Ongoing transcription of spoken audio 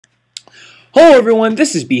Hello everyone,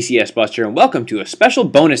 this is BCS Buster and welcome to a special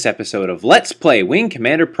bonus episode of Let's Play Wing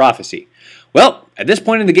Commander Prophecy. Well, at this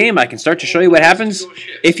point in the game I can start to show you what happens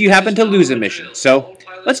if you happen to lose a mission, so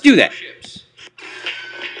let's do that.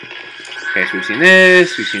 Okay, so we've seen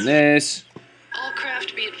this. All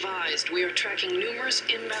craft be advised, we are tracking numerous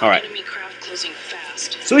inbound enemy craft closing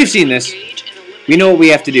fast. So we've seen this, we know what we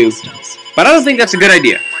have to do, but I don't think that's a good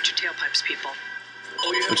idea. Watch your tailpipes, people.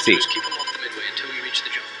 Let's see.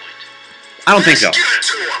 I don't think so.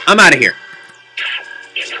 I'm out of here.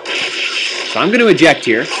 So I'm going to eject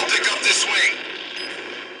here.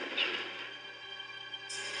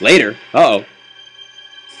 Later. Uh-oh.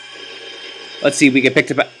 Let's see if we get picked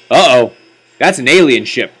up. Uh-oh. That's an alien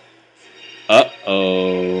ship.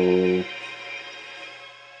 Uh-oh.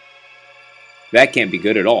 That can't be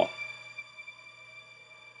good at all.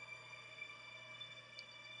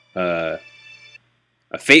 A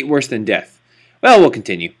fate worse than death. Well, we'll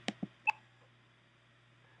continue.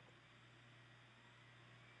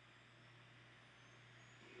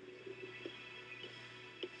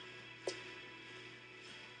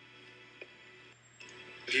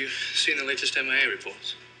 Have you seen the latest MIA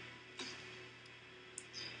reports?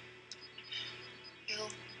 Bill.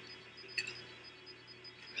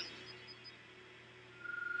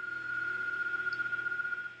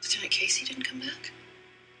 Lieutenant Casey didn't come back?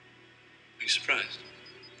 Are you surprised?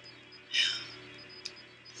 Yeah.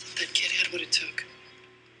 I thought that kid had what it took.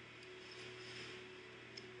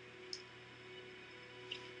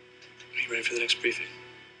 Are you ready for the next briefing?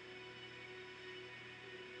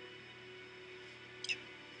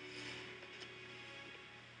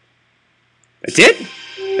 That's it?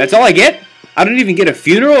 That's all I get? I don't even get a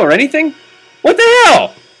funeral or anything? What the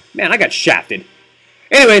hell? Man, I got shafted.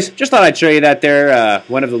 Anyways, just thought I'd show you that there,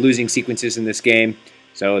 one of the losing sequences in this game.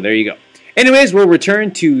 So there you go. Anyways, we'll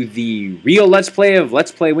return to the real Let's Play of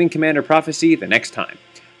Let's Play Wing Commander Prophecy the next time.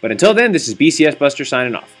 But until then, this is BCS Buster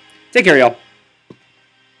signing off. Take care, y'all.